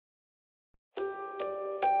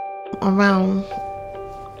Around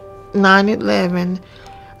 9/11,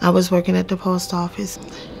 I was working at the post office.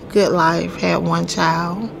 Good life, had one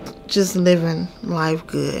child, just living life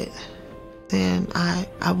good. Then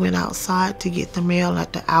I went outside to get the mail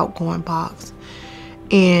at the outgoing box,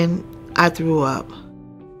 and I threw up.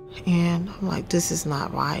 And I'm like, this is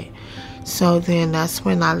not right. So then that's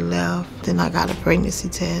when I left. Then I got a pregnancy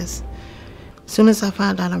test. As soon as I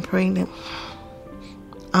found out I'm pregnant,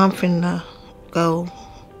 I'm finna go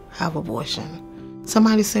have abortion.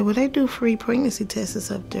 Somebody said, well, they do free pregnancy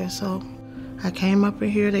tests up there. So I came up in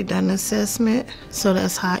here, they done an assessment. So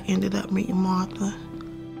that's how I ended up meeting Martha.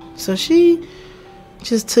 So she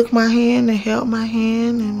just took my hand and held my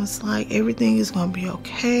hand and was like, everything is gonna be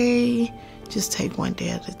okay. Just take one day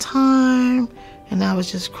at a time. And I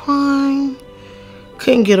was just crying.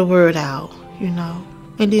 Couldn't get a word out, you know.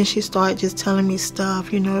 And then she started just telling me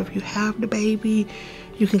stuff, you know, if you have the baby,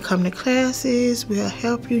 you can come to classes, we'll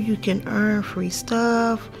help you, you can earn free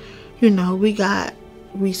stuff. You know, we got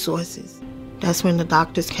resources. That's when the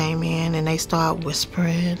doctors came in and they started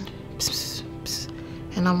whispering, psst, psst.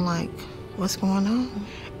 And I'm like, what's going on?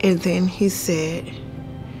 And then he said,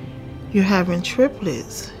 you're having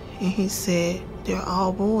triplets. And he said, they're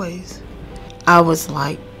all boys. I was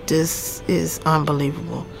like, this is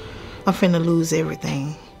unbelievable. I'm finna lose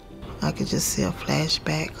everything. I could just see a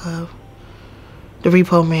flashback of the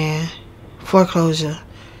repo man, foreclosure.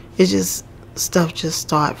 It just, stuff just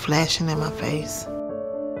started flashing in my face.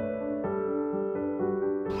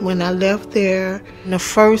 When I left there, the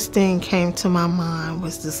first thing came to my mind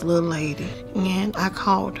was this little lady. And I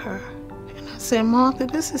called her. And I said, Martha,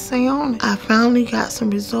 this is Saionna. I finally got some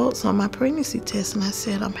results on my pregnancy test. And I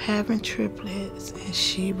said, I'm having triplets. And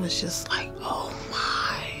she was just like, oh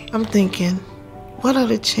my. I'm thinking, what are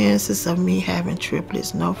the chances of me having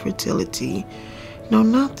triplets? No fertility, no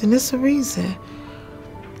nothing. It's a reason.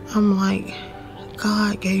 I'm like,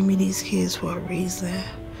 God gave me these kids for a reason.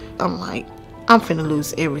 I'm like, I'm finna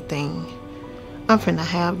lose everything. I'm finna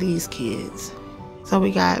have these kids. So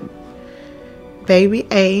we got baby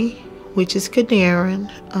A, which is Canarin.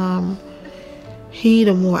 He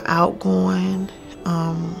the more outgoing,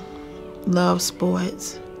 loves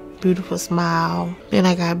sports, beautiful smile. Then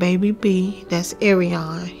I got baby B, that's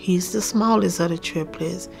Arion. He's the smallest of the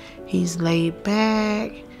triplets. He's laid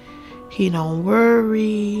back, he don't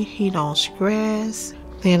worry, he don't stress.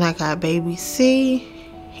 Then I got baby C,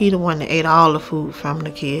 he the one that ate all the food from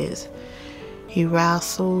the kids. He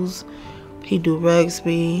wrestles, he do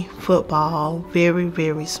rugby, football, very,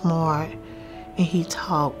 very smart, and he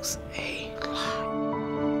talks a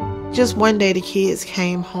lot. Just one day the kids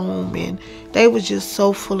came home and they were just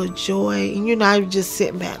so full of joy. And you know, I was just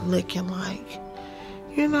sitting back looking like,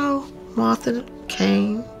 you know, Martha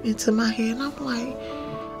came into my head and I'm like,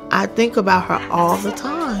 I think about her all the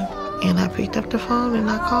time. And I picked up the phone and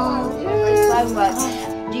I called. So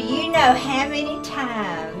much. Do you know how many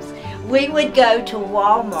times we would go to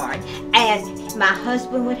Walmart and my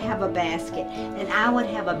husband would have a basket and I would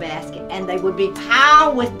have a basket and they would be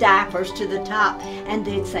piled with diapers to the top and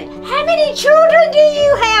they'd say, how many children do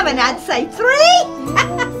you have? And I'd say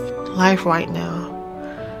 3. Life right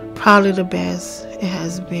now, probably the best it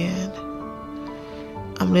has been.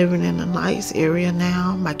 I'm living in a nice area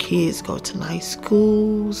now. My kids go to nice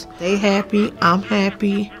schools. They happy, I'm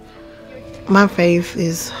happy. My faith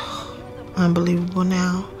is unbelievable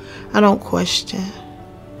now. I don't question.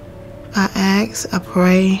 I ask, I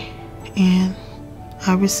pray, and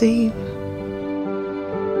I receive.